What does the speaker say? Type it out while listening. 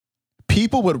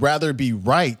People would rather be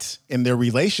right in their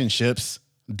relationships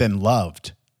than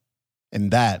loved.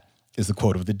 And that is the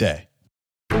quote of the day.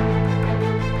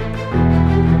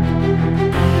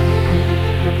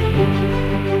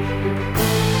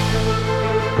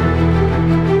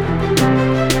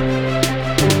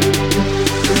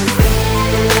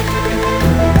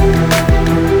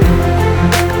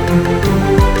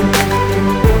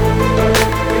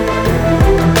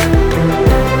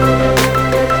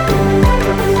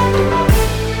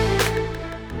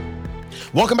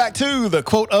 Welcome back to the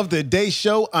Quote of the Day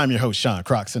show. I'm your host, Sean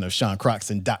Croxton of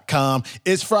SeanCroxton.com.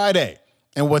 It's Friday,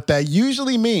 and what that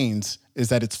usually means is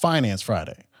that it's Finance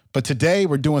Friday. But today,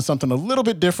 we're doing something a little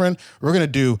bit different. We're going to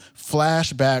do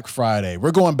Flashback Friday.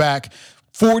 We're going back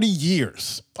 40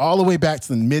 years, all the way back to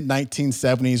the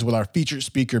mid-1970s with our featured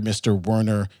speaker, Mr.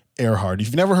 Werner Erhard. If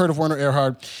you've never heard of Werner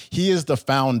Erhard, he is the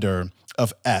founder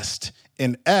of EST.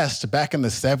 And EST, back in the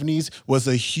 70s, was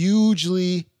a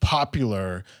hugely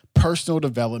popular personal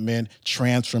development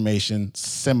transformation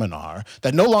seminar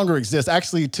that no longer exists.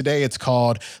 Actually, today it's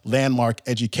called Landmark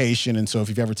Education. And so if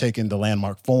you've ever taken the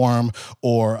Landmark Forum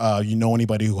or you know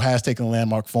anybody who has taken the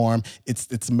Landmark Forum,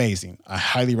 it's amazing. I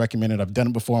highly recommend it. I've done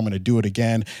it before. I'm going to do it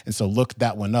again. And so look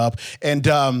that one up. And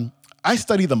I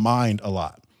study the mind a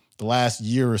lot. The last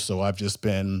year or so, I've just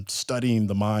been studying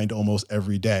the mind almost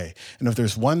every day. And if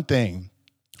there's one thing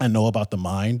I know about the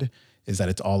mind, is that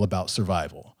it's all about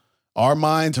survival. Our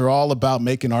minds are all about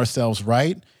making ourselves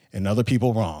right and other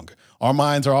people wrong. Our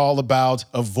minds are all about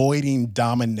avoiding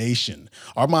domination.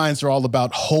 Our minds are all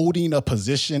about holding a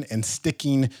position and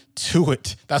sticking to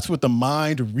it. That's what the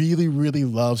mind really, really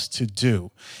loves to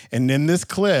do. And in this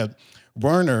clip,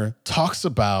 Werner talks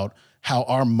about how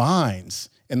our minds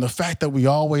and the fact that we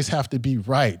always have to be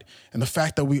right and the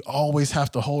fact that we always have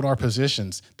to hold our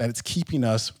positions, that it's keeping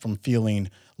us from feeling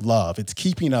love. It's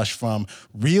keeping us from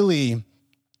really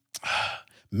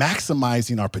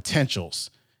maximizing our potentials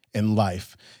in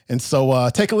life. And so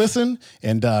take a listen,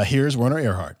 and here's Werner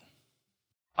Erhard.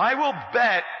 I will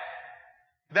bet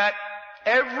that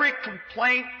every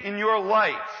complaint in your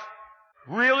life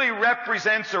really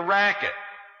represents a racket.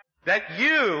 That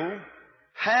you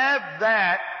have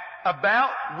that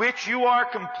about which you are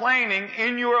complaining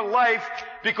in your life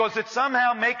because it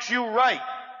somehow makes you right.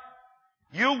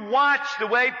 You watch the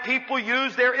way people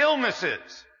use their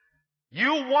illnesses.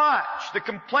 You watch the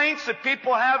complaints that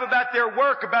people have about their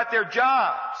work, about their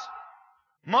jobs.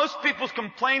 Most people's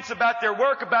complaints about their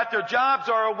work, about their jobs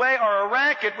are a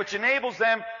racket which enables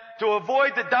them to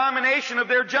avoid the domination of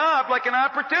their job like an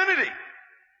opportunity.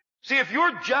 See, if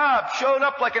your job showed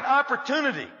up like an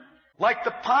opportunity, like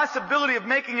the possibility of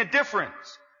making a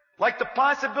difference, like the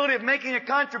possibility of making a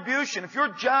contribution, if your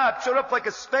job showed up like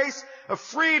a space of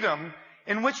freedom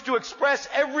in which to express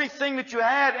everything that you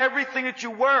had, everything that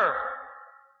you were,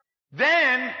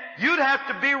 then you'd have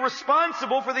to be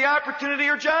responsible for the opportunity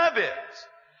your job is.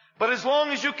 But as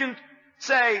long as you can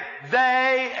say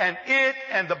they and it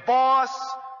and the boss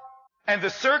and the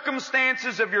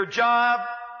circumstances of your job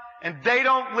and they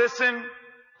don't listen,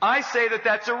 I say that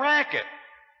that's a racket.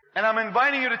 And I'm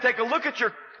inviting you to take a look at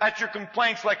your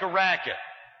complaints like a racket.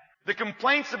 The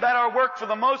complaints about our work, for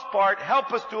the most part,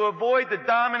 help us to avoid the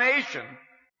domination,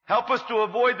 help us to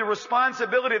avoid the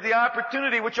responsibility of the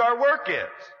opportunity which our work is.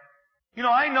 You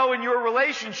know, I know in your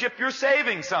relationship you're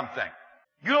saving something.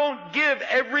 You don't give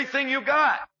everything you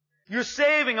got. You're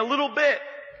saving a little bit.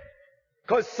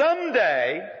 Because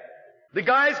someday, the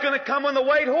guy's going to come on the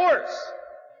white horse.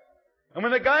 And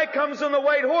when the guy comes on the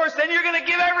white horse, then you're going to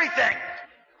give everything.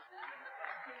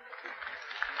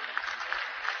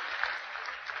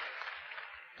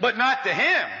 But not to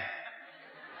him.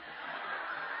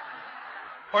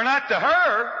 Or not to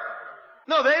her.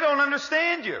 No, they don't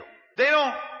understand you. They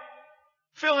don't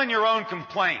fill in your own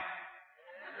complaint.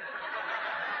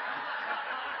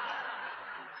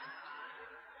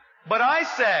 But I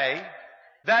say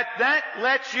that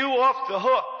lets you off the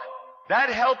hook. That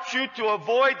helps you to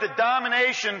avoid the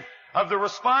domination of the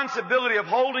responsibility of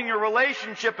holding your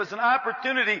relationship as an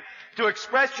opportunity to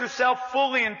express yourself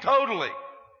fully and totally.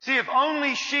 See, if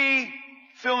only she,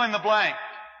 fill in the blank.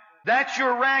 That's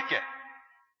your racket.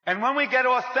 And when we get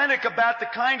authentic about the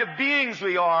kind of beings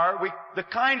we are, the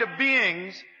kind of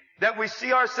beings that we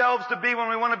see ourselves to be when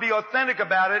we want to be authentic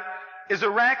about it, is a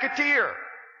racketeer.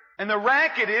 And the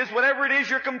racket is whatever it is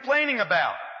you're complaining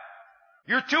about.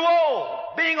 You're too old.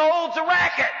 Being old's a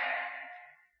racket.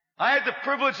 I had the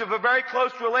privilege of a very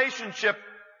close relationship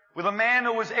with a man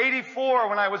who was 84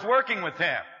 when I was working with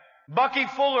him. Bucky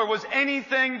Fuller was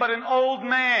anything but an old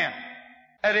man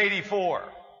at 84.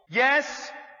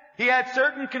 Yes, he had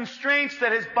certain constraints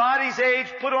that his body's age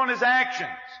put on his actions.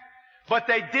 But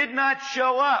they did not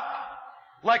show up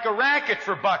like a racket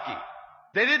for Bucky.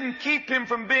 They didn't keep him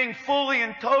from being fully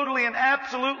and totally and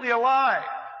absolutely alive.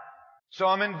 So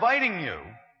I'm inviting you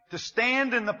to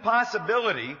stand in the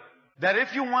possibility that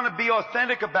if you want to be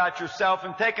authentic about yourself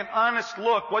and take an honest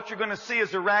look, what you're going to see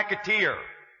is a racketeer.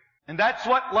 And that's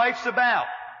what life's about.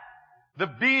 The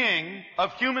being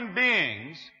of human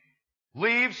beings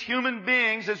leaves human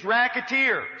beings as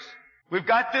racketeers. We've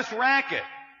got this racket.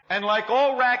 And like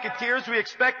all racketeers, we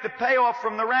expect the payoff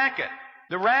from the racket.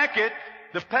 The racket,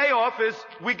 the payoff is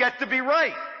we get to be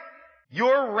right.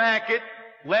 Your racket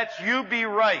lets you be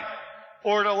right,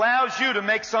 or it allows you to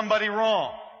make somebody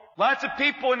wrong. Lots of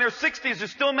people in their 60s are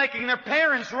still making their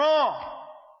parents wrong,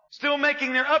 still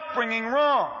making their upbringing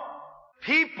wrong.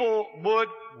 People would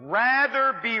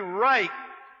rather be right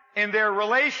in their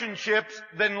relationships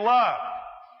than love.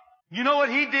 You know what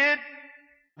he did?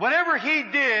 Whatever he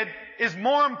did is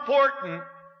more important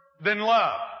than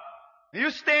love.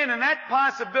 You stand in that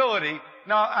possibility.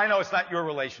 Now, I know it's not your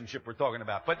relationship we're talking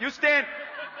about, but you stand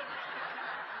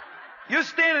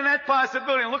in that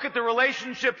possibility and look at the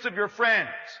relationships of your friends.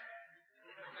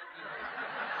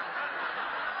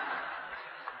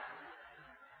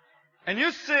 And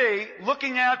you see,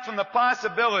 looking out from the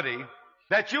possibility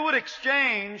that you would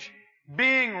exchange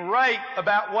being right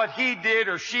about what he did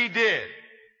or she did.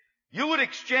 You would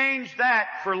exchange that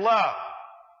for love.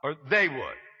 Or they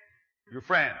would. Your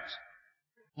friends.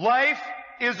 Life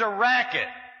is a racket.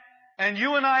 And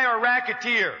you and I are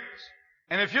racketeers.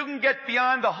 And if you can get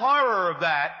beyond the horror of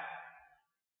that,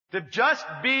 to just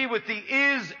be with the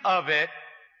is of it,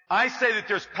 I say that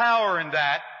there's power in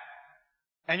that.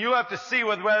 And you have to see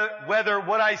whether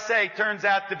what I say turns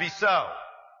out to be so.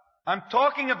 I'm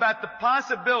talking about the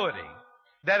possibility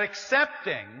that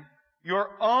accepting your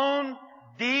own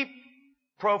deep,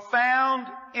 profound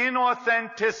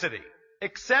inauthenticity,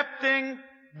 accepting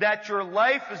that your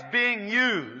life is being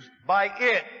used by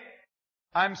it,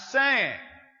 I'm saying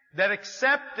that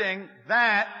accepting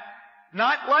that,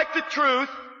 not like the truth,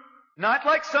 not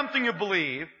like something you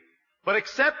believe, but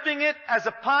accepting it as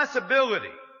a possibility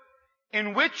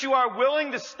in which you are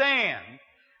willing to stand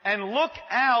and look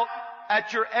out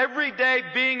at your everyday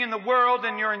being in the world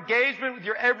and your engagement with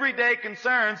your everyday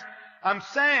concerns, I'm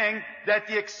saying that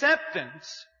the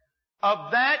acceptance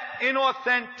of that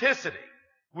inauthenticity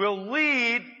will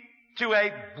lead to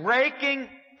a breaking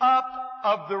up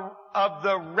of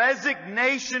the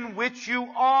resignation which you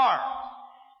are.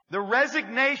 The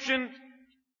resignation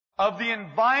of the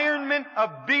environment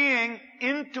of being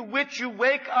into which you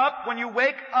wake up when you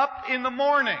wake up in the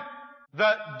morning.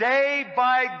 The day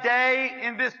by day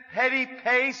in this petty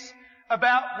pace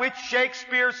about which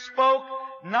Shakespeare spoke,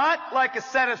 not like a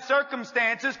set of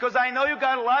circumstances, because I know you've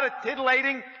got a lot of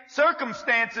titillating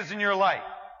circumstances in your life,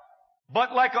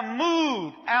 but like a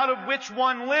mood out of which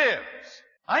one lives.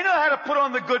 I know how to put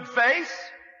on the good face.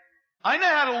 I know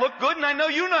how to look good, and I know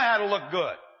you know how to look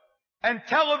good. And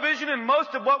television and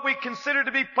most of what we consider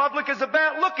to be public is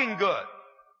about looking good.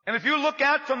 And if you look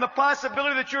out from the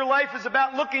possibility that your life is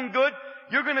about looking good,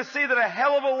 you're going to see that a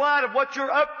hell of a lot of what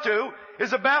you're up to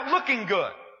is about looking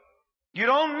good. You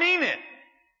don't mean it.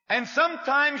 And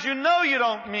sometimes you know you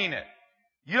don't mean it.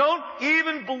 You don't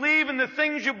even believe in the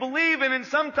things you believe in, and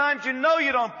sometimes you know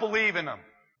you don't believe in them.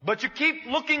 But you keep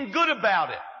looking good about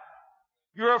it.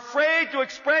 You're afraid to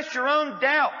express your own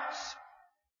doubts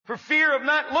for fear of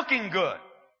not looking good.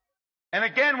 And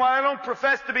again, while I don't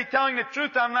profess to be telling the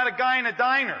truth, I'm not a guy in a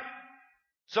diner.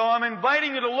 So I'm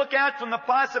inviting you to look out from the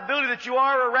possibility that you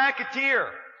are a racketeer,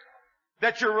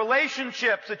 that your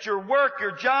relationships, that your work,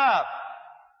 your job,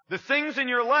 the things in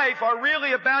your life are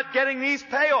really about getting these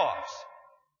payoffs.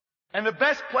 And the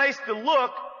best place to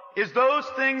look is those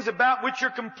things about which you're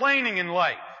complaining in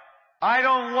life. I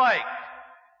don't like.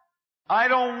 I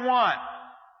don't want.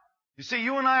 You see,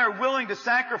 you and I are willing to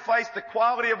sacrifice the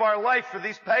quality of our life for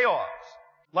these payoffs.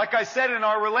 Like I said, in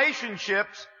our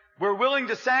relationships, we're willing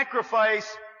to sacrifice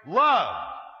love.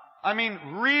 I mean,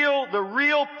 the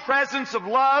real presence of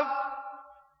love.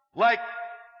 Like,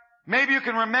 maybe you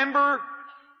can remember,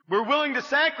 we're willing to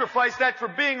sacrifice that for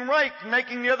being right and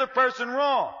making the other person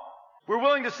wrong. We're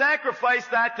willing to sacrifice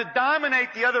that to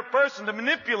dominate the other person, to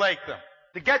manipulate them,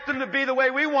 to get them to be the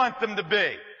way we want them to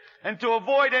be, and to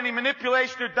avoid any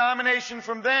manipulation or domination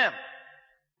from them.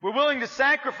 We're willing to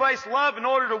sacrifice love in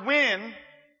order to win.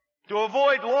 To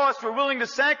avoid loss, we're willing to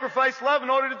sacrifice love in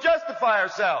order to justify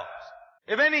ourselves.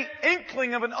 If any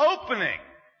inkling of an opening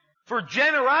for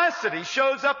generosity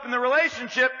shows up in the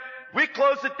relationship, we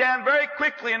close it down very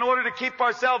quickly in order to keep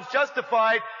ourselves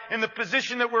justified in the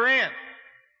position that we're in.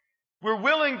 We're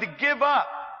willing to give up,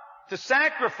 to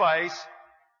sacrifice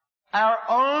Our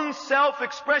own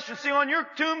self-expression. See, on your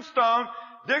tombstone,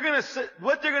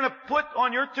 what they're gonna put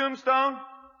on your tombstone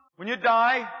when you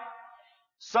die,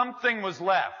 something was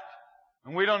left.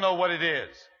 And we don't know what it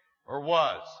is or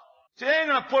was. See, they ain't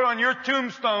gonna put on your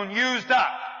tombstone used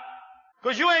up.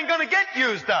 Because you ain't gonna get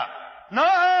used up. No,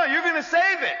 you're gonna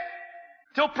save it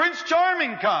till Prince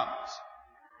Charming comes.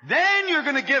 Then you're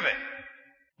gonna give it.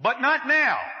 But not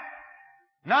now.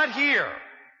 Not here.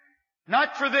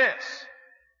 Not for this.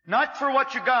 Not for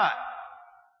what you got.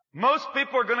 Most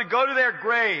people are gonna go to their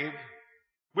grave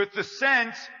with the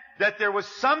sense that there was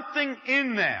something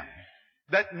in them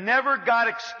that never got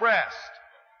expressed.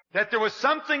 That there was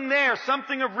something there,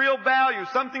 something of real value,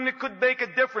 something that could make a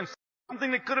difference,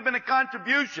 something that could have been a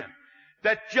contribution,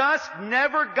 that just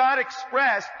never got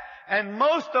expressed, and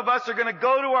most of us are going to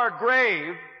go to our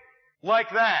grave like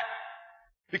that.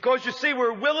 Because you see,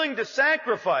 we're willing to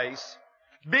sacrifice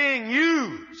being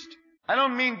used. I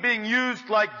don't mean being used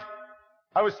like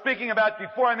I was speaking about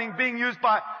before. I mean being used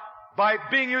by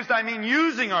being used, I mean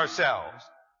using ourselves.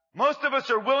 Most of us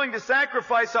are willing to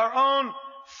sacrifice our own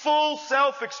full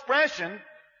self-expression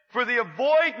for the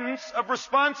avoidance of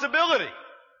responsibility,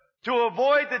 to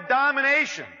avoid the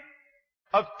domination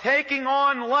of taking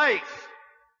on life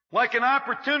like an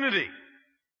opportunity.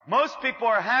 Most people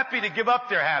are happy to give up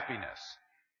their happiness.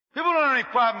 People don't have any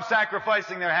problem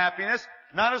sacrificing their happiness,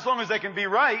 not as long as they can be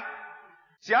right.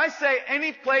 See, I say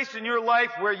any place in your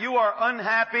life where you are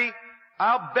unhappy,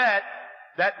 I'll bet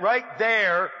that right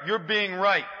there you're being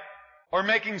right, or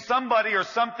making somebody or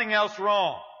something else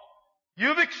wrong.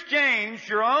 You've exchanged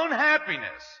your own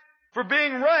happiness for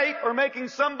being right or making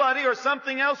somebody or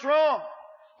something else wrong.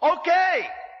 Okay.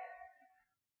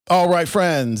 All right,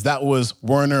 friends, that was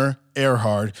Werner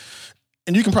Erhard.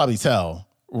 And you can probably tell,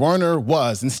 Werner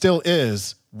was and still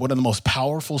is one of the most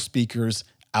powerful speakers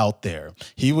out there.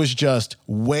 He was just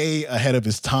way ahead of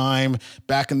his time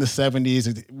back in the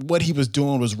 70s. What he was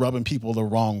doing was rubbing people the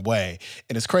wrong way.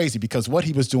 And it's crazy because what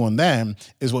he was doing then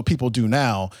is what people do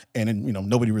now. And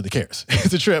nobody really cares.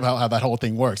 It's a trip how that whole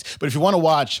thing works. But if you want to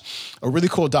watch a really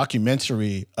cool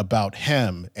documentary about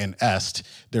him and Est,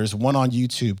 there's one on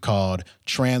YouTube called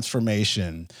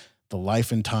Transformation: The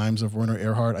Life and Times of Werner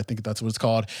Erhard. I think that's what it's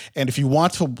called. And if you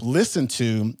want to listen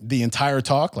to the entire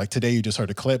talk, like today you just heard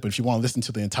a clip, but if you want to listen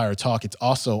to the entire talk, it's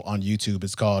also on YouTube.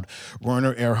 It's called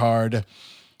Werner Erhard,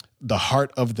 The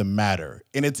Heart of the Matter.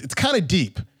 And it's kind of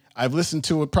deep. I've listened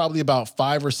to it probably about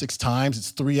 5 or 6 times.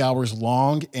 It's 3 hours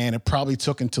long, and it probably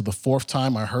took until the 4th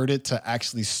time I heard it to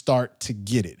actually start to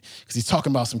get it. Because he's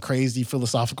talking about some crazy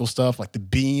philosophical stuff, like the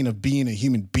being of being a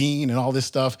human being and all this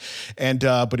stuff. And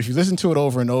but if you listen to it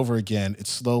over and over again, it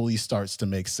slowly starts to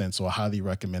make sense. So I highly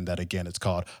recommend that. Again, it's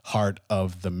called Heart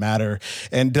of the Matter.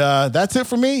 And that's it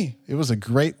for me. It was a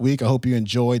great week. I hope you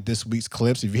enjoyed this week's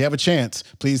clips. If you have a chance,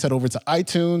 please head over to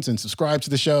iTunes and subscribe to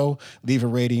the show, leave a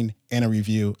rating and a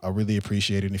review. I really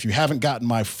appreciate it. And if you haven't gotten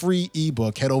my free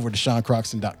ebook, head over to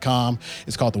SeanCroxton.com.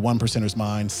 It's called The One Percenter's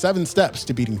Mind: 7 Steps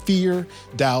to Beating Fear,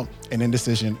 Doubt, and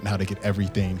Indecision, and how to get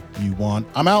everything you want.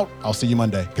 I'm out. I'll see you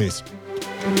Monday. Peace.